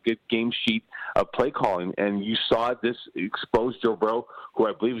not have a good game sheet of play calling. And you saw this expose Joe Burrow, who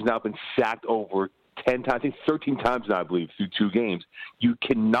I believe has now been sacked over 10 times, I think 13 times now, I believe, through 2 games. You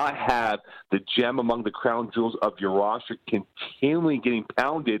cannot have the gem among the crown jewels of your roster continually getting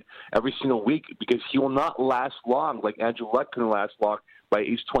pounded every single week, because he will not last long, like Andrew Luck couldn't last long by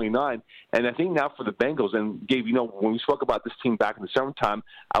age 29. And I think now for the Bengals, and Gabe, you know, when we spoke about this team back in the summertime,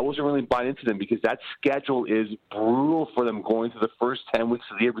 I wasn't really buying into them because that schedule is brutal for them going through the first 10 weeks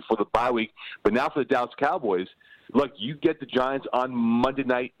of the year before the bye week. But now for the Dallas Cowboys, look, you get the Giants on Monday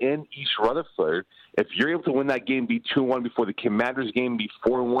night in East Rutherford. If you're able to win that game, be 2-1 before the Commanders game, be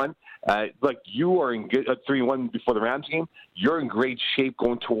 4-1. Like you are in good 3-1 before the Rams game. You're in great shape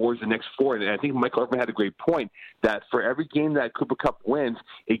going towards the next 4. And I think Michael Irvin had a great point that for every game that Cooper Kupp wins,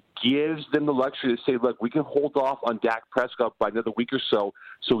 it gives them the luxury to say, look, we can hold off on Dak Prescott by another week or so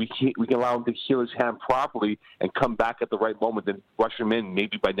we can allow him to heal his hand properly and come back at the right moment, then rush him in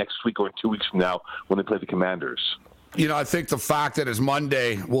maybe by next week or 2 weeks from now when they play the Commanders. You know, I think the fact that it's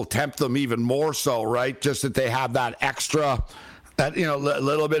Monday will tempt them even more so, right? Just that they have that extra, that, you know, a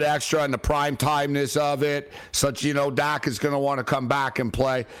little bit extra and the prime timeness of it. Such, you know, Dak is going to want to come back and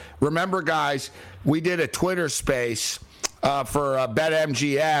play. Remember, guys, we did a Twitter space for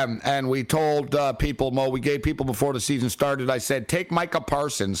BetMGM, and we told people, Mo, we gave people before the season started, I said, take Micah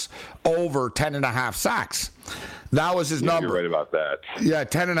Parsons over 10.5 sacks. That was his number. You're right about that. Yeah,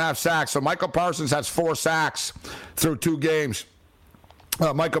 10.5 sacks. So Michael Parsons has 4 sacks through 2 games.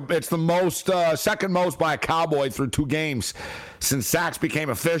 It's the most, second most by a Cowboy through 2 games since sacks became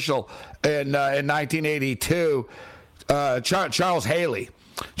official in 1982. Charles Haley.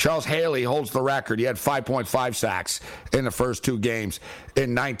 Charles Haley holds the record. He had 5.5 sacks in the first 2 games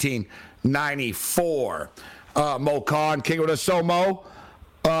in 1994. Mo Khan, king of the so Mo.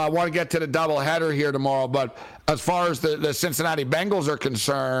 I want to get to the doubleheader here tomorrow, but as far as the Cincinnati Bengals are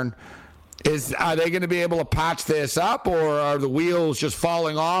concerned, are they going to be able to patch this up, or are the wheels just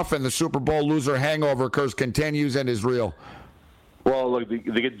falling off and the Super Bowl loser hangover curse continues and is real? Well, look, they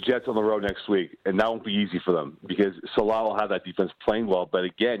get the Jets on the road next week, and that won't be easy for them because Salah will have that defense playing well. But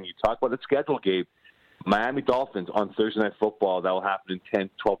again, you talk about the schedule, Gabe. Miami Dolphins on Thursday Night Football. That will happen in 10,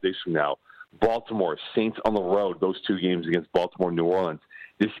 12 days from now. Baltimore, Saints on the road, those 2 games against Baltimore, New Orleans.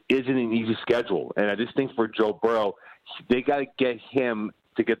 This isn't an easy schedule. And I just think for Joe Burrow, they got to get him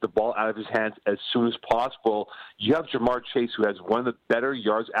to get the ball out of his hands as soon as possible. You have Jamar Chase, who has one of the better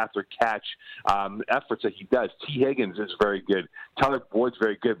yards after catch efforts that he does. T. Higgins is very good. Tyler Boyd's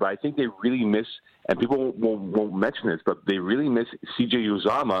very good. But I think they really miss, and people won't mention this, but they really miss C.J.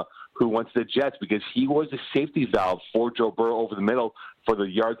 Uzomah, who went to the Jets, because he was the safety valve for Joe Burrow over the middle for the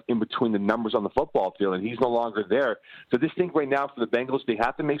yards in between the numbers on the football field, and he's no longer there. So this thing right now for the Bengals, they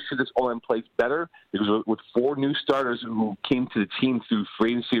have to make sure this O-line plays better, because with 4 new starters who came to the team through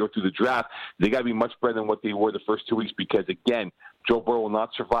free agency or through the draft, they got to be much better than what they were the first 2 weeks, because, again, Joe Burrow will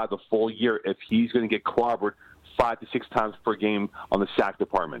not survive the full year if he's going to get clobbered 5 to 6 times per game on the sack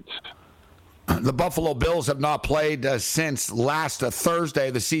department. The Buffalo Bills have not played since last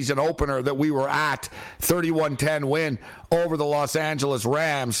Thursday, the season opener that we were at, 31-10 win over the Los Angeles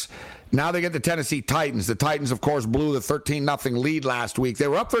Rams. Now they get the Tennessee Titans. The Titans, of course, blew the 13-0 lead last week. They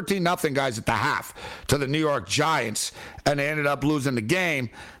were up 13-0, guys, at the half to the New York Giants, and they ended up losing the game.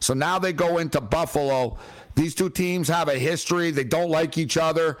 So now they go into Buffalo. These 2 teams have a history. They don't like each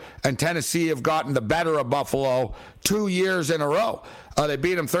other, and Tennessee have gotten the better of Buffalo 2 years in a row. They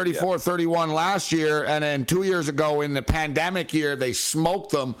beat them 34-31 last year, and then 2 years ago in the pandemic year, they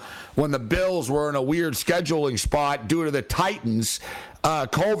smoked them when the Bills were in a weird scheduling spot due to the Titans'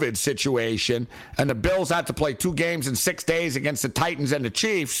 COVID situation, and the Bills had to play 2 games in 6 days against the Titans and the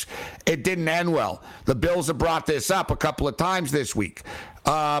Chiefs. It didn't end well. The Bills have brought this up a couple of times this week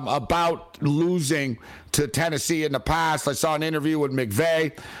about losing to Tennessee in the past. I saw an interview with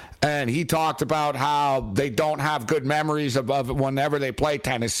McVay, and he talked about how they don't have good memories of whenever they play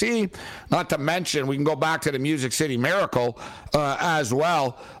Tennessee. Not to mention, we can go back to the Music City Miracle as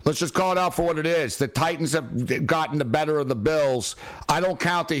well. Let's just call it out for what it is. The Titans have gotten the better of the Bills. I don't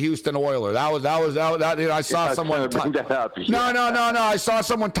count the Houston Oilers. I saw someone. No. I saw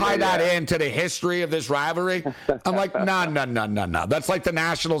someone tie that into the history of this rivalry. I'm like, no. That's like the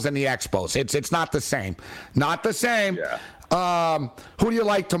Nationals and the Expos. It's not the same. Not the same. Yeah. Who do you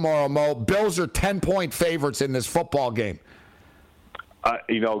like tomorrow, Mo? Bills are 10-point favorites in this football game.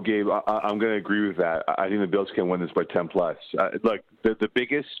 Gabe, I'm going to agree with that. I think the Bills can win this by 10+. Look, the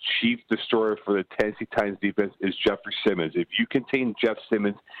biggest chief destroyer for the Tennessee Titans defense is Jeffrey Simmons. If you contain Jeff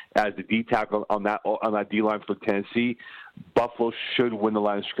Simmons as the D tackle on that D-line for Tennessee, Buffalo should win the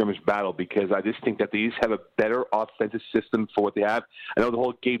line of scrimmage battle, because I just think that they just have a better offensive system for what they have. I know the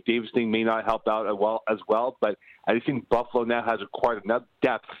whole Gabe Davis thing may not help out as well, but I just think Buffalo now has acquired enough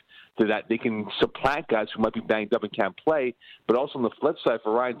depth so that they can supplant guys who might be banged up and can't play. But also on the flip side,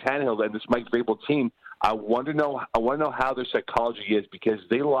 for Ryan Tannehill and this Mike Vrabel team, I want to know how their psychology is, because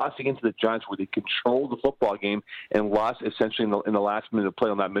they lost against the Giants where they controlled the football game and lost essentially in the last minute of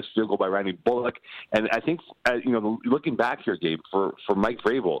play on that missed field goal by Randy Bullock. And I think, looking back here, Gabe, for Mike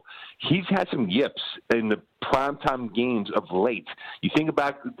Vrabel, he's had some yips in the primetime games of late. You think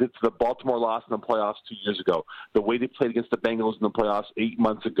back to the Baltimore loss in the playoffs 2 years ago, the way they played against the Bengals in the playoffs 8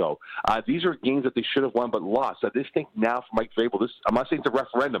 months ago. These are games that they should have won but lost. I just think now for Mike Vrabel, I'm not saying it's a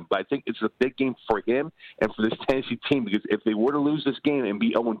referendum, but I think it's a big game for him and for this Tennessee team, because if they were to lose this game and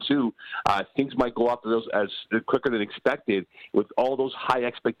be 0-2, things might go off the rails as quicker than expected, with all those high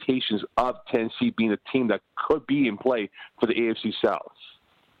expectations of Tennessee being a team that could be in play for the AFC South.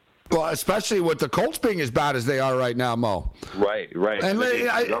 Well, especially with the Colts being as bad as they are right now, Mo. Right. And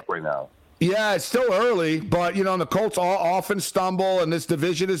they're up right now. Yeah, it's still early, but, the Colts often stumble, and this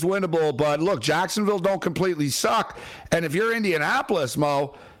division is winnable. But, look, Jacksonville don't completely suck. And if you're Indianapolis,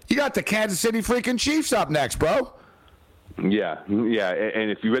 Mo, you got the Kansas City freaking Chiefs up next, bro. Yeah. And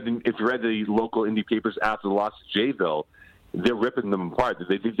if you read the local Indy papers after the loss to Jayville, they're ripping them apart.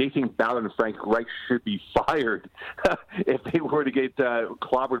 They think Ballard and Frank Reich should be fired if they were to get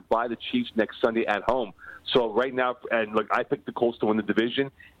clobbered by the Chiefs next Sunday at home. So right now, and look, I picked the Colts to win the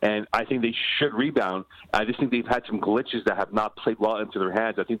division, and I think they should rebound. I just think they've had some glitches that have not played well into their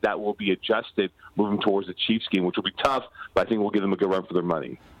hands. I think that will be adjusted moving towards the Chiefs game, which will be tough, but I think we'll give them a good run for their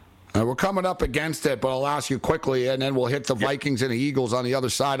money. We're coming up against it, but I'll ask you quickly, and then we'll hit the Vikings and the Eagles on the other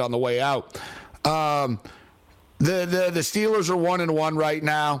side on the way out. The Steelers are 1-1 right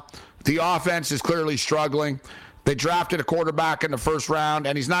now. The offense is clearly struggling. They drafted a quarterback in the first round,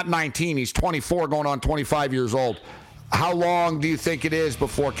 and he's not 19. He's 24, going on 25 years old. How long do you think it is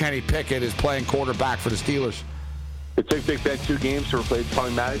before Kenny Pickett is playing quarterback for the Steelers? It took Big Ben 2 games to replace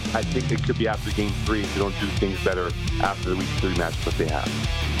Tommy Maddox. I think it could be after game 3 if they don't do things better after the week 3 matchup that they have.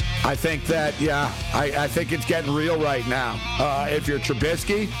 I think that, I think it's getting real right now. If you're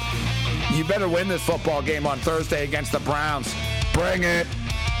Trubisky, you better win this football game on Thursday against the Browns. Bring it.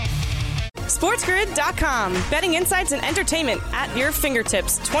 SportsGrid.com. Betting insights and entertainment at your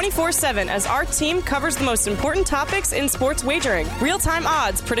fingertips 24/7 as our team covers the most important topics in sports wagering. Real-time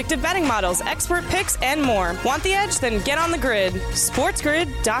odds, predictive betting models, expert picks, and more. Want the edge? Then get on the grid.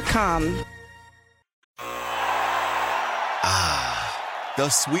 SportsGrid.com. The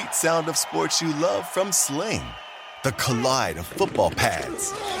sweet sound of sports you love from Sling. The collide of football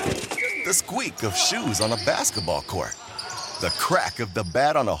pads. The squeak of shoes on a basketball court. The crack of the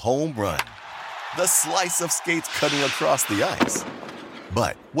bat on a home run. The slice of skates cutting across the ice.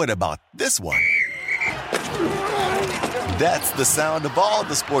 But what about this one? That's the sound of all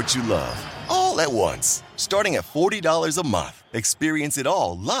the sports you love, all at once. Starting at $40 a month. Experience it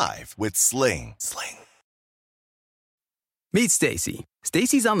all live with Sling. Meet Stacy.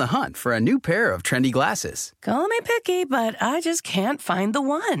 Stacy's on the hunt for a new pair of trendy glasses. Call me picky, but I just can't find the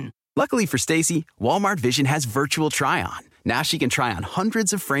one. Luckily for Stacy, Walmart Vision has virtual try-on. Now she can try on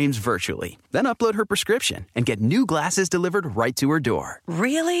hundreds of frames virtually, then upload her prescription and get new glasses delivered right to her door.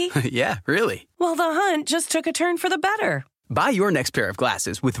 Really? Yeah, really. Well, the hunt just took a turn for the better. Buy your next pair of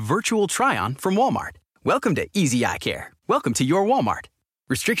glasses with virtual try-on from Walmart. Welcome to Easy Eye Care. Welcome to your Walmart.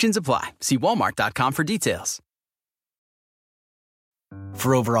 Restrictions apply. See walmart.com for details.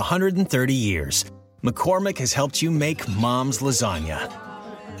 For over 130 years, McCormick has helped you make Mom's lasagna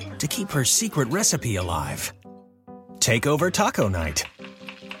to keep her secret recipe alive. Take over taco night.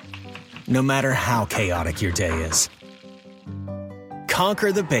 No matter how chaotic your day is.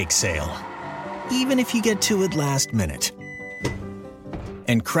 Conquer the bake sale, even if you get to it last minute.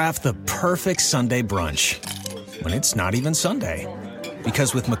 And craft the perfect Sunday brunch when it's not even Sunday.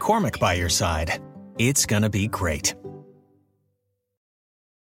 Because with McCormick by your side, it's gonna be great.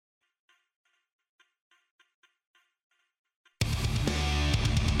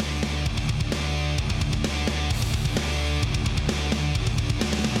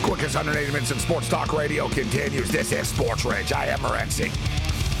 Quickest 180 minutes in sports talk radio continues. This is Sports Rage. I am Morency.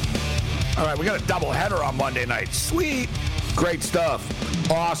 All right, we got a doubleheader on Monday night. Sweet. Great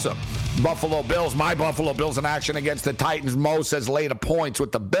stuff. Awesome. Buffalo Bills. My Buffalo Bills in action against the Titans. Mo says lay the points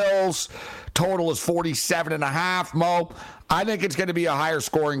with the Bills. Total is 47.5. Mo, I think it's going to be a higher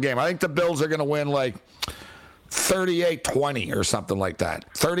scoring game. I think the Bills are going to win like 38-20 or something like that.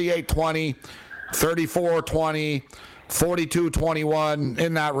 38-20, 34-20. 42-21,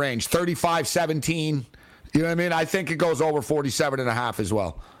 in that range. 35-17. You know what I mean? I think it goes over 47.5 as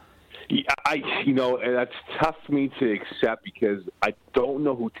well. Yeah, that's tough for me to accept because I don't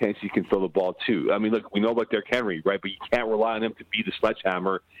know who Tennessee can throw the ball to. I mean, look, we know about Derrick Henry, right? But you can't rely on him to be the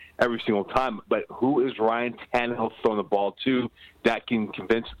sledgehammer every single time. But who is Ryan Tannehill throwing the ball to that can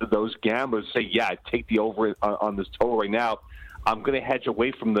convince those gamblers to say, yeah, take the over on this total right now? I'm going to hedge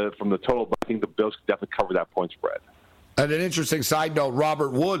away from the total, but I think the Bills can definitely cover that point spread. And an interesting side note,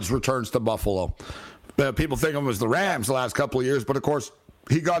 Robert Woods returns to Buffalo. People think of him as the Rams the last couple of years, but of course,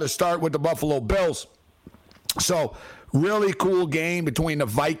 he got to start with the Buffalo Bills. So, really cool game between the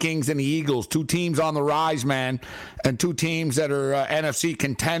Vikings and the Eagles. Two teams on the rise, man, and two teams that are NFC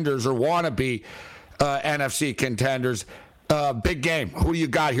contenders or want to be NFC contenders. Big game. Who do you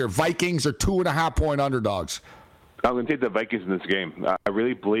got here? Vikings are 2.5-point underdogs. I'm going to take the Vikings in this game. I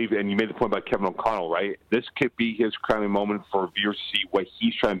really believe, and you made the point about Kevin O'Connell, right? This could be his crowning moment for viewers to see what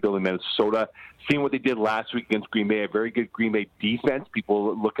he's trying to build in Minnesota. Seeing what they did last week against Green Bay, a very good Green Bay defense.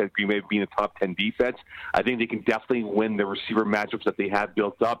 People look at Green Bay being a top 10 defense. I think they can definitely win the receiver matchups that they have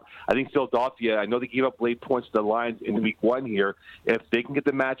built up. I think Philadelphia, I know they gave up late points to the Lions in week one here. If they can get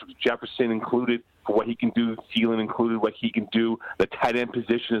the matchups, Jefferson included, for what he can do, Thielen included, what he can do, the tight end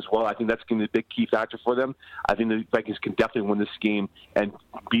position as well. I think that's going to be a big key factor for them. I think the Vikings can definitely win this game and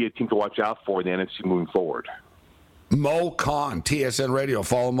be a team to watch out for in the NFC moving forward. Mo Khan, TSN Radio.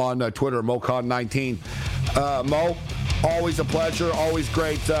 Follow him on Twitter, MoKhan19. Mo, always a pleasure, always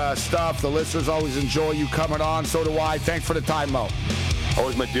great stuff. The listeners always enjoy you coming on. So do I. Thanks for the time, Mo.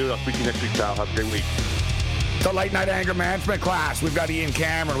 Always my dude. I'll speak to you next week, pal. Have a great week. The late night anger management class. We've got Ian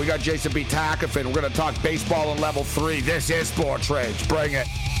Cameron. We got Jason B. Takafin. We're going to talk baseball on level 3. This is Sports Rage. Bring it.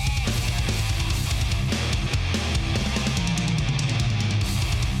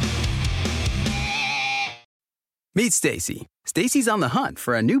 Meet Stacy. Stacy's on the hunt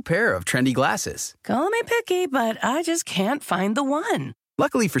for a new pair of trendy glasses. Call me picky, but I just can't find the one.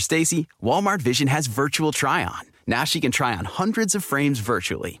 Luckily for Stacy, Walmart Vision has virtual try-on. Now she can try on hundreds of frames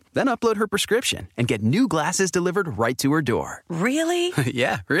virtually, then upload her prescription and get new glasses delivered right to her door. Really?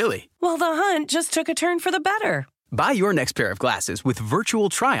 Yeah, really. Well, the hunt just took a turn for the better. Buy your next pair of glasses with virtual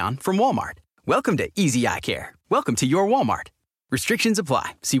try-on from Walmart. Welcome to Easy Eye Care. Welcome to your Walmart. Restrictions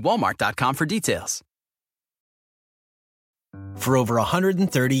apply. See walmart.com for details. For over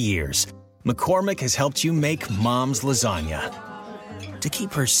 130 years, McCormick has helped you make Mom's lasagna to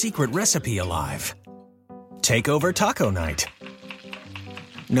keep her secret recipe alive. Take over taco night.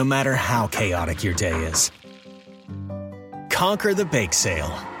 No matter how chaotic your day is. Conquer the bake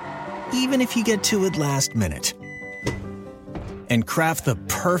sale, even if you get to it last minute. And craft the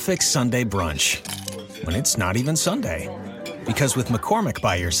perfect Sunday brunch when it's not even Sunday. Because with McCormick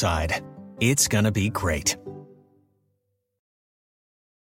by your side, it's gonna be great.